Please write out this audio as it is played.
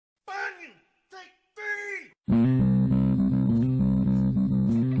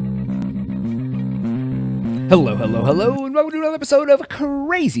Hello, hello, hello, and welcome to another episode of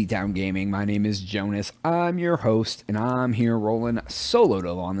Crazy Town Gaming. My name is Jonas. I'm your host, and I'm here rolling solo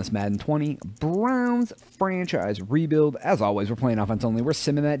dolo on this Madden 20 Browns franchise rebuild. As always, we're playing offense only. We're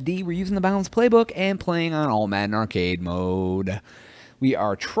simming that D. We're using the balanced playbook and playing on all Madden arcade mode. We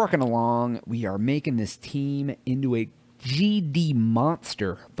are trucking along. We are making this team into a GD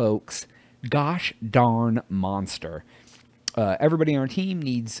monster, folks. Gosh darn monster. Everybody on our team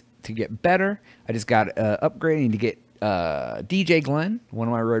needs to get better. I just got upgrading to get DJ Glenn, one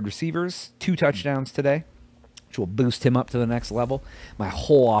of my road receivers, 2 touchdowns today, which will boost him up to the next level. My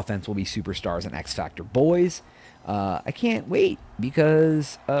whole offense will be superstars and X Factor boys. I can't wait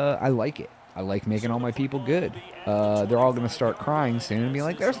because I like it. I like making all my people good. They're all going to start crying soon and be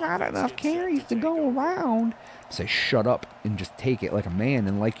like, there's not enough carries to go around. Say, shut up and just take it like a man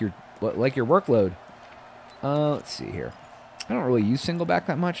and like your workload. Let's see here. I don't really use single back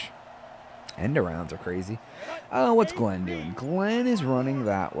that much. End arounds are crazy. What's Glenn doing? Glenn is running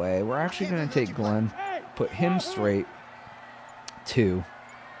that way. We're actually going to take Glenn, put him straight. 2.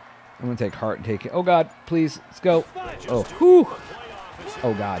 I'm going to take Hart and take it. Oh, God, please, let's go. Oh, whew.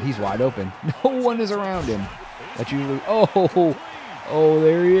 Oh, God, he's wide open. No one is around him. That's usually, oh,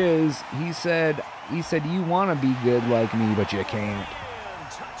 there he is. He said, you want to be good like me, but you can't.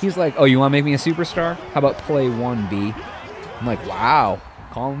 He's like, oh, you want to make me a superstar? How about play 1B? I'm like, wow,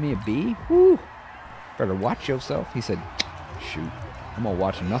 calling me a B? Woo. Better watch yourself. He said, shoot, I'm going to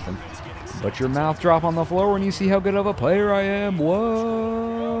watch nothing. But your mouth drop on the floor when you see how good of a player I am. What?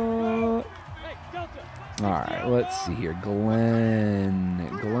 All right, let's see here. Glenn.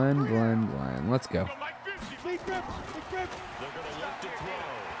 Let's go.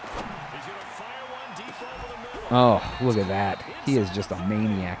 Oh, look at that. He is just a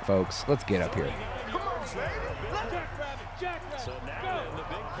maniac, folks. Let's get up here.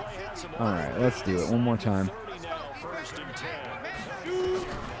 All right, let's do it one more time.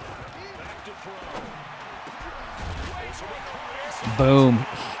 Boom.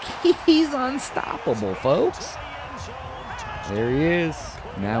 He's unstoppable, folks. There he is.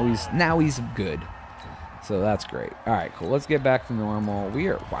 Now he's good. So that's great. All right, cool. Let's get back to normal.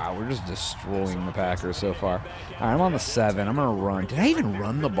 Wow, we're just destroying the Packers so far. All right, I'm on the 7. I'm going to run. Did I even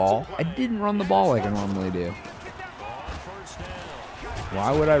run the ball? I didn't run the ball like I normally do.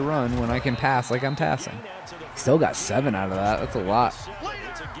 Why would I run when I can pass like I'm passing? Still got 7 out of that. That's a lot.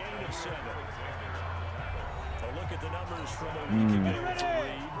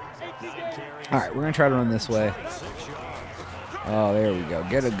 All right, we're going to try to run this way. Oh, there we go.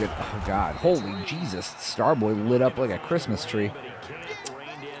 Get a good... Oh, God. Holy Jesus. Starboy lit up like a Christmas tree.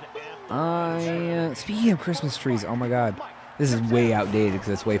 Speaking of Christmas trees, oh, my God. This is way outdated because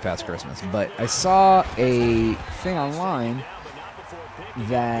it's way past Christmas. But I saw a thing online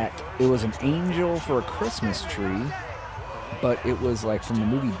that it was an angel for a Christmas tree, but it was like from the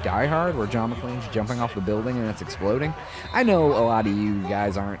movie Die Hard where John McClane's jumping off the building and it's exploding. I know a lot of you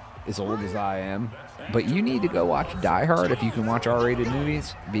guys aren't as old as I am, but you need to go watch Die Hard if you can watch R-rated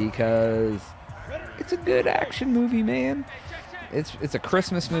movies, because it's a good action movie, man. It's a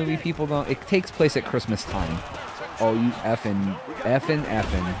Christmas movie. It takes place at Christmas time. Oh, you effing.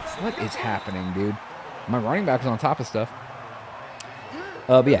 What is happening, dude? My running back is on top of stuff.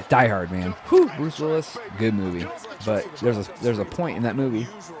 But yeah, Die Hard, man. Whew, Bruce Willis, good movie. But there's a point in that movie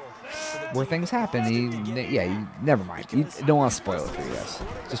where things happen. Never mind. You don't want to spoil it for you guys.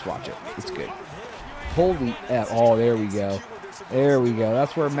 Just watch it. It's good. Holy F. Oh, there we go. There we go.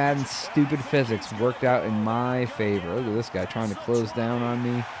 That's where Madden's stupid physics worked out in my favor. Look at this guy trying to close down on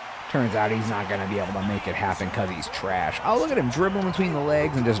me. Turns out he's not going to be able to make it happen because he's trash. Oh, look at him dribbling between the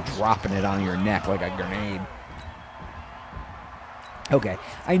legs and just dropping it on your neck like a grenade. Okay,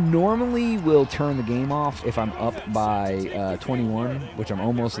 I normally will turn the game off if I'm up by 21, which I'm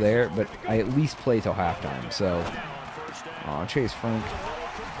almost there, but I at least play till halftime, so... Oh, Chase Frank.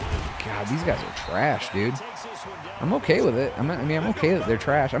 God, these guys are trash, dude. I'm okay with it. I'm okay that they're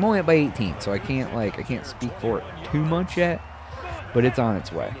trash. I'm only up by 18, so I can't speak for it too much yet, but it's on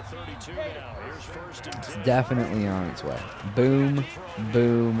its way. It's definitely on its way. Boom,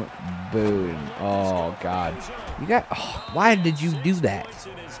 boom, boom. Oh, God. Why did you do that?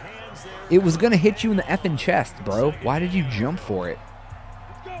 It was going to hit you in the effing chest, bro. Why did you jump for it?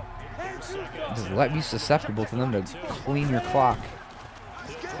 Just let me susceptible to them to clean your clock.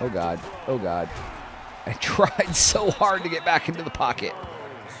 Oh, God. Oh, God. I tried so hard to get back into the pocket.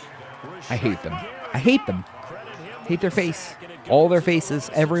 I hate them. I hate them. Hate their face. All their faces.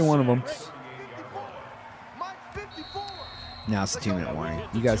 Every one of them. Now it's a 2-minute warning.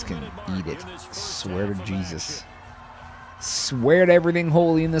 You guys can eat it. Swear to Jesus. Swear to everything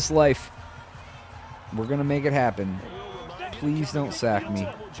holy in this life. We're going to make it happen. Please don't sack me.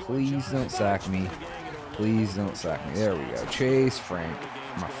 Please don't sack me. Please don't sack me. There we go. Chase Frank,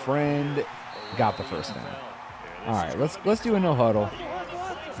 my friend, got the first down. All right, let's do a no huddle.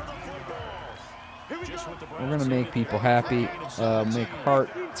 We're going to make people happy. Make Hart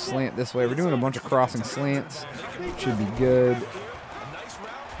slant this way. We're doing a bunch of crossing slants. Should be good.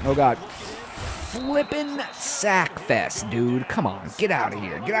 Oh, God. Flippin' sack fest, dude. Come on. Get out of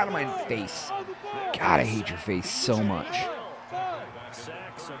here. Get out of my face. God, I hate your face so much.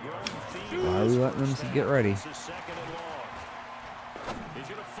 Why are we letting them get ready?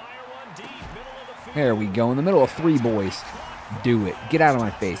 There we go. In the middle of 3 boys. Do it. Get out of my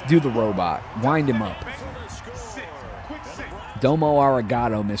face. Do the robot. Wind him up. Domo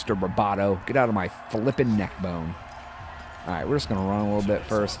arigato, Mr. Roboto. Get out of my flippin' neck bone. All right, we're just going to run a little bit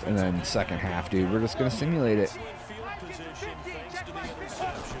first, and then second half, dude. We're just going to simulate it.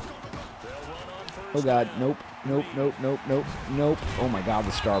 Oh, God. Nope. Nope, nope, nope, nope, nope. Oh, my God,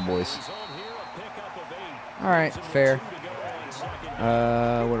 the Star Boys. All right, fair.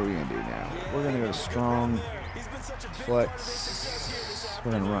 What are we going to do now? We're going to go to strong. Flex.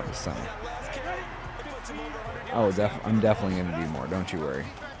 We're going to run to center. Oh, I'm definitely going to do more. Don't you worry.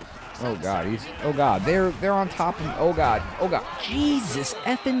 Oh, God. Oh, God. They're on top of me. Oh, God. Oh, God. Jesus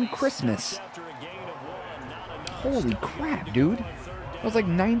effing Christmas. Holy crap, dude. That was like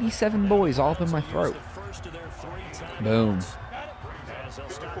 97 boys all up in my throat. Boom.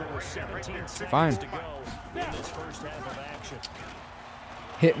 Fine.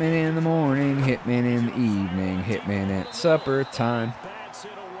 Hitman in the morning, Hitman in the evening, Hitman at supper time.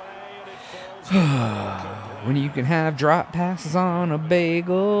 When you can have drop passes on a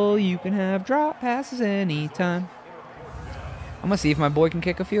bagel, you can have drop passes anytime. I'm going to see if my boy can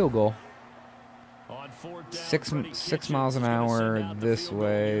kick a field goal. 6 miles an hour this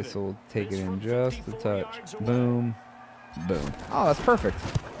way, so we'll take it in just a touch. Boom. Boom. Oh, that's perfect.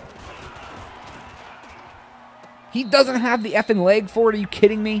 He doesn't have the effing leg for it. Are you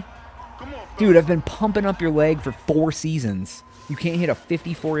kidding me? Dude, I've been pumping up your leg for 4 seasons. You can't hit a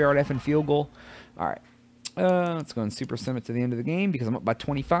 54-yard effing field goal. All right. Let's go and super sim it to the end of the game because I'm up by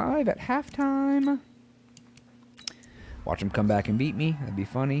 25 at halftime. Watch him come back and beat me. That'd be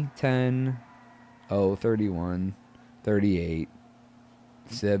funny. 10, 31, 38,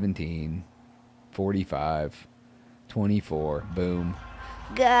 17, 45, 24. Boom.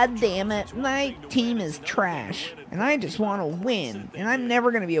 God damn it, my team is trash, and I just want to win, and I'm never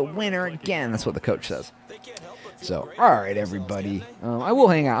going to be a winner again. That's what the coach says. So, all right, everybody. I will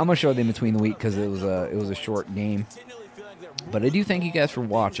hang out. I'm going to show them in between the week because it was a short game. But I do thank you guys for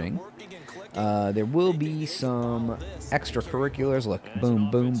watching. There will be some extracurriculars. Look,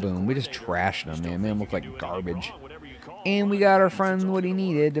 boom, boom, boom. We just trashed them, man. Made them look like garbage. And we got our friend what he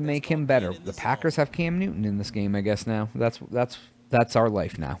needed to make him better. The Packers have Cam Newton in this game, I guess, now. That's our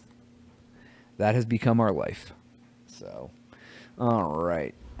life now. That has become our life. So, all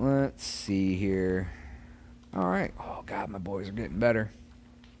right. Let's see here. All right. Oh, God, my boys are getting better.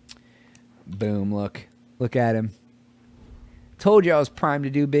 Boom, look. Look at him. Told you I was primed to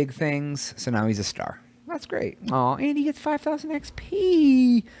do big things, so now he's a star. That's great. Oh, and he gets 5,000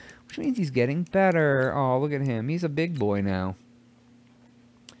 XP, which means he's getting better. Oh, look at him. He's a big boy now.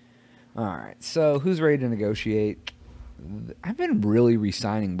 All right, so who's ready to negotiate? I've been really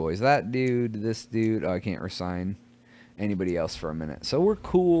re-signing boys. That dude, this dude. Oh, I can't re-sign anybody else for a minute. So we're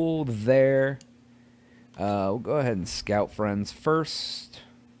cool there. We'll go ahead and scout friends first.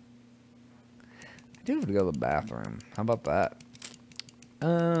 I do have to go to the bathroom. How about that?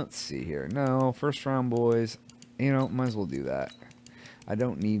 Let's see here. No, first round boys. You know, might as well do that. I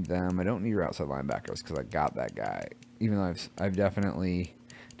don't need them. I don't need your outside linebackers because I got that guy. Even though I've definitely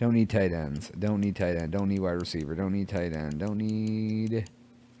don't need tight ends. Don't need tight end. Don't need wide receiver. Don't need tight end. Don't need.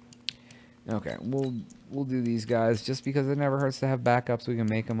 Okay, we'll do these guys just because it never hurts to have backups. We can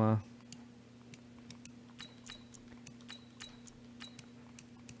make them a.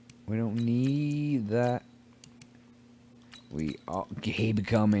 We don't need that. Gabe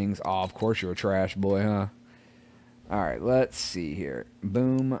Cummings. Oh, of course you're a trash boy, huh? All right, let's see here.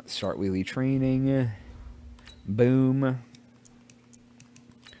 Boom. Start wheelie training. Boom.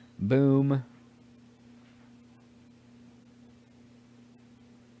 Boom.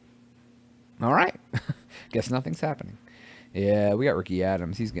 All right. Guess nothing's happening. Yeah, we got Ricky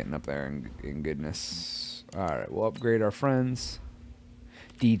Adams. He's getting up there in goodness. All right, we'll upgrade our friends.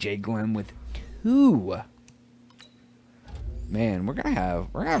 DJ Glenn with 2. Man, we're gonna have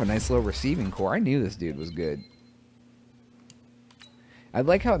a nice little receiving core. I knew this dude was good. I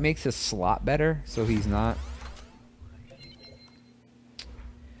like how it makes his slot better, so he's not.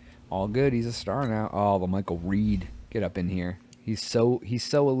 All good. He's a star now. Oh, the Michael Reed. Get up in here. He's so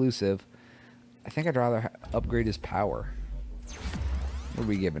elusive. I think I'd rather upgrade his power. What are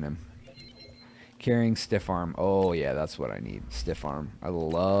we giving him? Carrying stiff arm. Oh, yeah, that's what I need. Stiff arm. I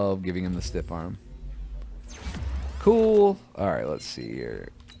love giving him the stiff arm. Cool. All right, let's see here.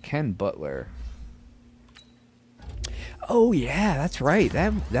 Ken Butler. Oh, yeah, that's right.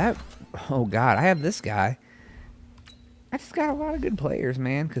 Oh, God, I have this guy. I just got a lot of good players,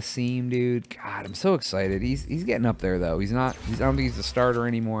 man. Kasim, dude. God, I'm so excited. He's getting up there, though. I don't think he's a starter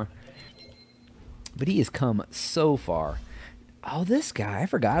anymore. But he has come so far. Oh, this guy. I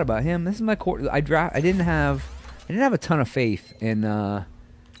forgot about him. This is my core. I didn't have a ton of faith in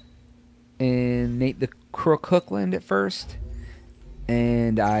Nate the Crook Hookland at first.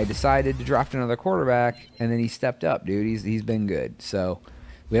 And I decided to draft another quarterback, and then he stepped up, dude. He's been good. So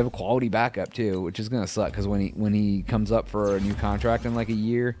we have a quality backup too, which is gonna suck because when he comes up for a new contract in like a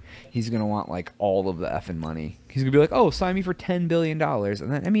year, he's gonna want like all of the effing money. He's gonna be like, "Oh, sign me for $10 billion,"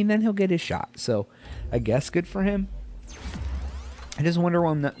 and then he'll get his shot. So I guess good for him. I just wonder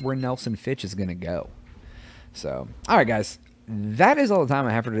where Nelson Fitch is gonna go. So all right, guys. That is all the time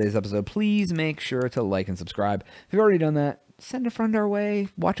I have for today's episode. Please make sure to like and subscribe. If you've already done that, send a friend our way.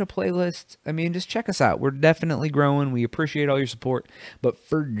 Watch a playlist. I mean, just check us out. We're definitely growing. We appreciate all your support. But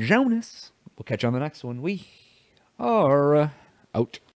for Jonas, we'll catch you on the next one. We are out.